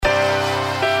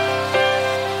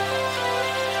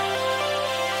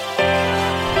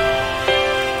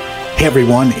Hey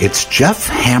everyone, it's Jeff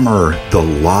Hammer, the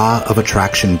Law of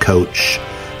Attraction coach.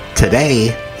 Today,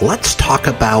 let's talk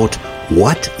about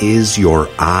what is your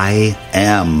I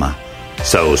am.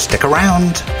 So stick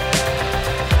around.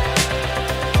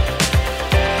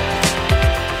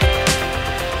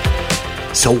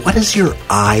 So what is your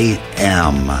I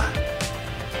am?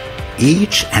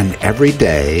 Each and every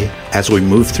day, as we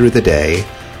move through the day,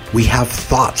 we have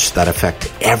thoughts that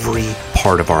affect every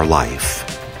part of our life.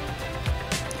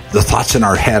 The thoughts in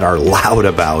our head are loud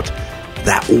about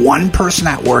that one person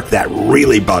at work that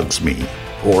really bugs me,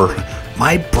 or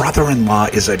my brother-in-law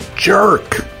is a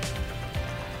jerk.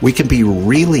 We can be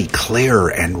really clear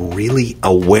and really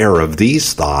aware of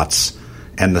these thoughts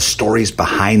and the stories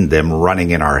behind them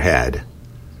running in our head.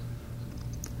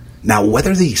 Now,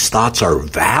 whether these thoughts are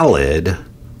valid,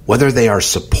 whether they are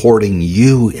supporting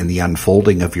you in the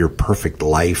unfolding of your perfect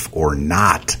life or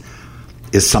not,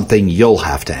 is something you'll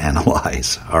have to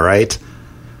analyze, all right?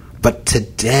 But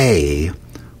today,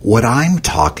 what I'm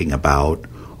talking about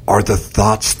are the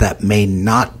thoughts that may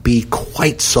not be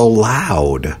quite so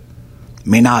loud,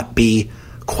 may not be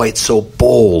quite so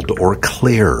bold or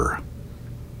clear.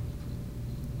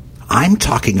 I'm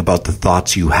talking about the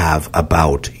thoughts you have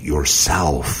about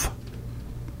yourself.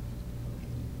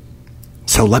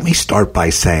 So let me start by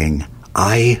saying,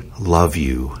 I love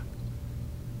you.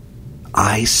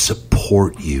 I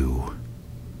support you.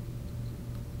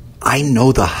 I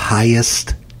know the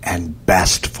highest and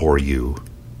best for you.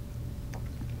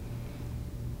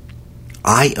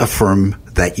 I affirm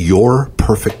that your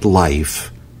perfect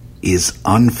life is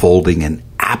unfolding in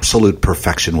absolute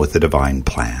perfection with the divine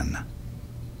plan.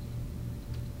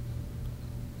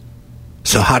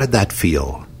 So how did that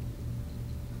feel?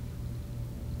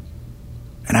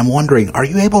 And I'm wondering, are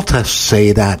you able to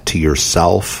say that to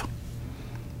yourself?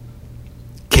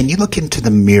 Can you look into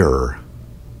the mirror,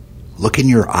 look in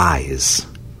your eyes,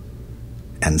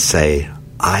 and say,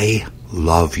 I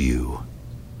love you.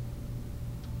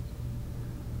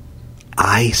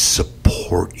 I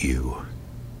support you.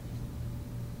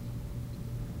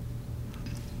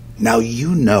 Now,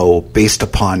 you know, based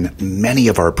upon many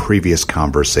of our previous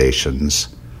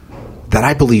conversations, that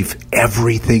I believe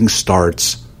everything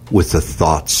starts with the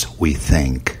thoughts we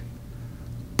think.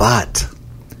 But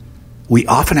we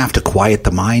often have to quiet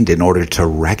the mind in order to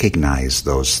recognize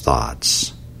those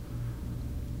thoughts.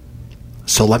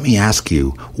 So let me ask you,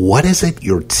 what is it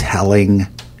you're telling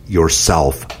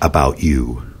yourself about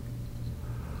you?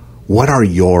 What are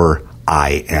your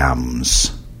I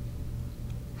ams?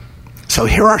 So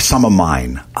here are some of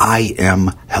mine. I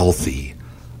am healthy.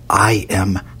 I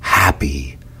am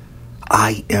happy.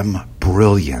 I am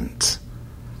brilliant.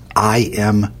 I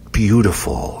am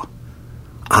beautiful.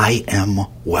 I am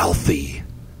wealthy.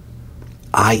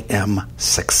 I am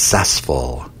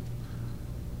successful.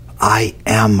 I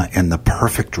am in the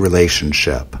perfect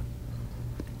relationship.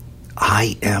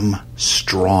 I am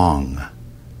strong.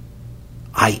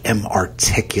 I am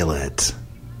articulate.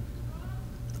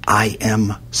 I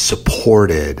am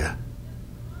supported.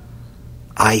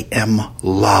 I am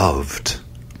loved.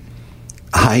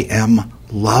 I am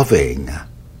loving.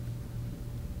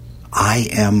 I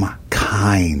am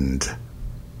kind.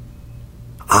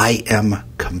 I am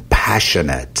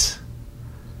compassionate.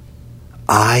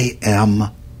 I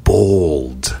am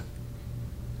bold.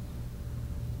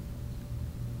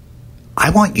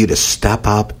 I want you to step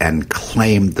up and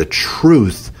claim the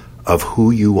truth of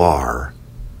who you are.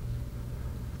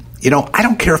 You know, I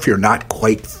don't care if you're not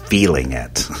quite feeling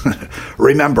it.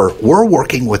 Remember, we're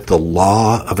working with the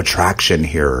law of attraction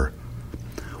here.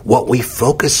 What we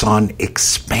focus on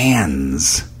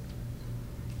expands.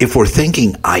 If we're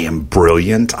thinking, I am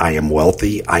brilliant, I am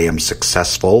wealthy, I am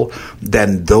successful,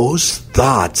 then those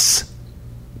thoughts,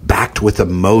 backed with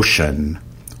emotion,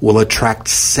 will attract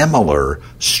similar,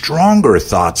 stronger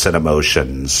thoughts and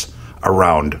emotions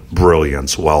around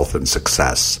brilliance, wealth, and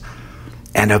success.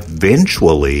 And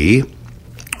eventually,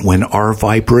 when our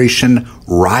vibration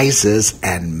rises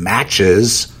and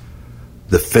matches,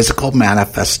 the physical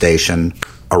manifestation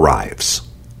arrives.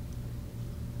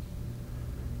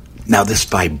 Now, this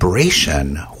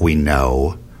vibration, we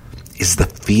know, is the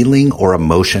feeling or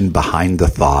emotion behind the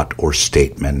thought or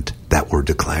statement that we're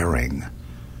declaring.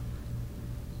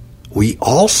 We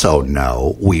also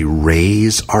know we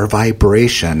raise our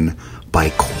vibration by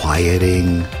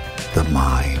quieting the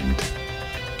mind,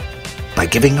 by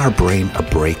giving our brain a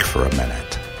break for a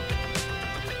minute,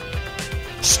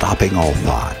 stopping all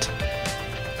thought.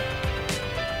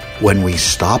 When we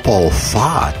stop all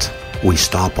thought, we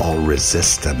stop all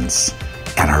resistance,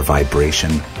 and our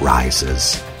vibration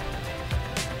rises.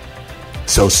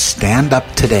 So stand up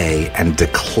today and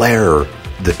declare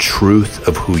the truth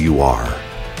of who you are.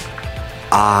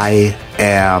 I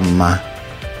am,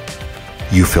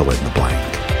 you fill in the blank.